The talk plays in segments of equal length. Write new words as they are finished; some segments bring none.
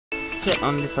click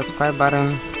on the subscribe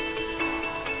button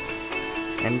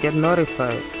and get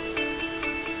notified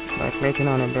by clicking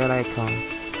on the bell icon.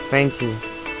 Thank you.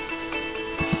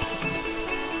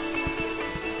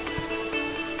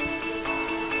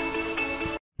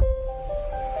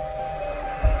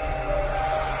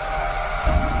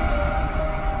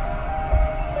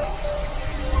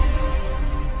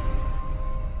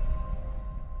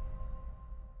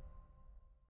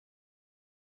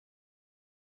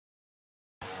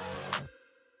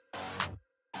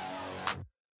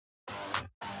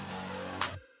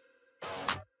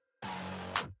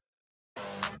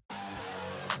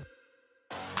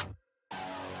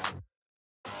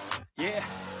 Yeah,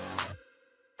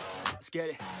 let's get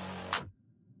it.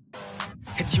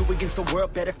 It's you against the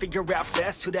world, better figure out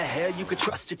fast who the hell you could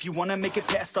trust. If you wanna make it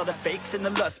past all the fakes and the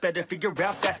lust, better figure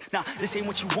out fast. Nah, this ain't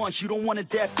what you want, you don't want it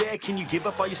that bad. Can you give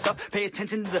up all your stuff, pay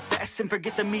attention to the facts and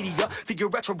forget the media? Figure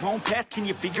out your own path, can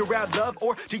you figure out love?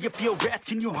 Or do you feel wrath?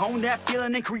 Can you hone that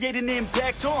feeling and create an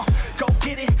impact? Go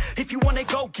get it, if you want it,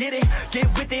 go get it. Get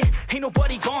with it, ain't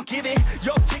nobody gon' give it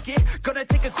your ticket, gonna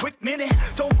take a quick minute.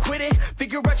 Don't quit it,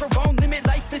 figure out your own limit.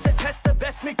 Life is a test, the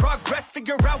best make progress.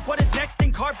 Figure out what is next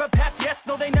and carve a path, yes.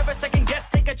 No, they never second guess,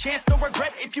 take a chance, no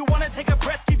regret. If you wanna take a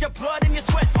breath, give your blood and your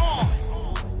sweat.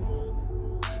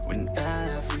 When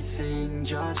everything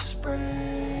just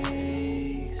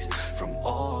breaks from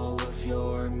all of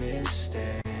your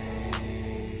mistakes,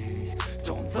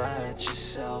 don't let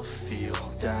yourself feel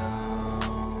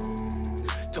down.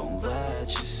 Don't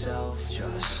let yourself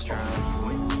just drown.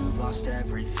 When you've lost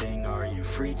everything, are you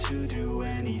free to do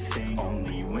anything?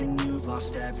 Only when you've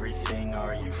lost everything,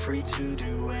 are you free to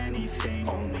do anything?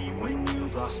 Only when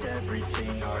you've lost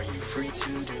everything, are you free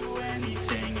to do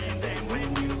anything? And then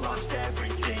when you lost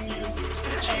everything, you lose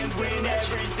the chance. And when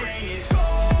everything is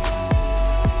gone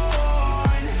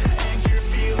and you're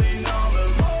feeling all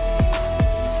alone,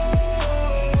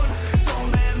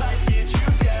 don't let life get you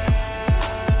down.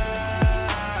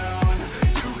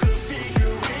 You could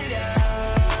figure it out.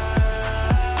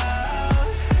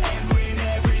 And when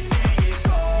everything is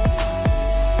gone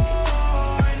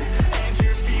and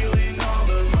you're feeling all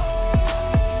alone,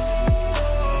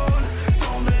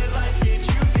 don't let life get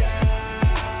you down.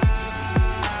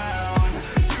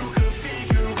 You could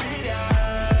figure it out.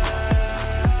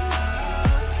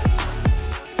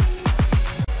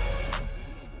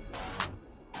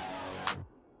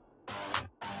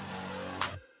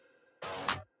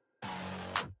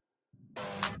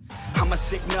 I'm a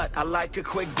sick nut, I like a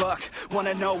quick buck.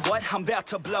 Wanna know what? I'm about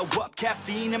to blow up.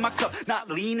 Caffeine in my cup, not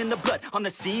lean in the blood. On the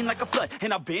scene like a flood,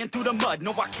 and I've been through the mud.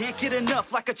 No, I can't get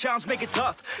enough, like a challenge, make it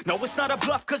tough. No, it's not a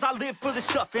bluff, cause I live for this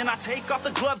stuff. And I take off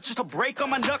the gloves just to break all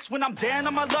my knucks. When I'm down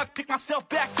on my luck, pick myself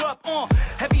back up.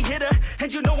 Heavy hitter,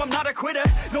 and you know I'm not a quitter.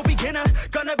 No beginner,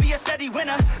 gonna be a steady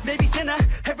winner. Maybe sinner,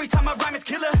 every time I rhyme is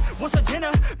killer. What's a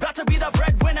dinner? About to be the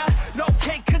breadwinner. No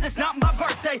cake, cause it's not my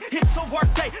birthday. It's a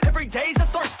work day, every day's a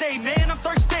Thursday. Man, I'm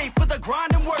thirsty for the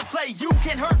grind and wordplay. You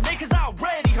can't hurt me, cause I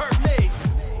already hurt me.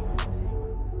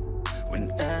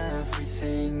 When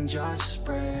everything just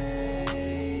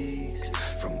breaks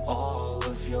from all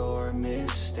of your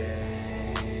mistakes,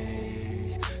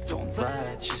 don't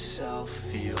let yourself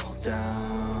feel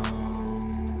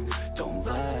down. Don't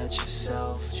let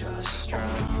yourself just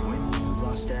drown. When you've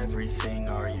lost everything,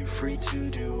 are you free to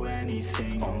do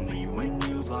anything? Only when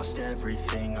you've lost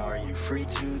everything, are you free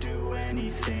to do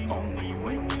anything? Only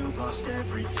when you've lost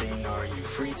everything, are you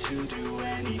free to do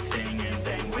anything? And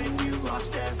then when you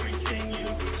lost everything,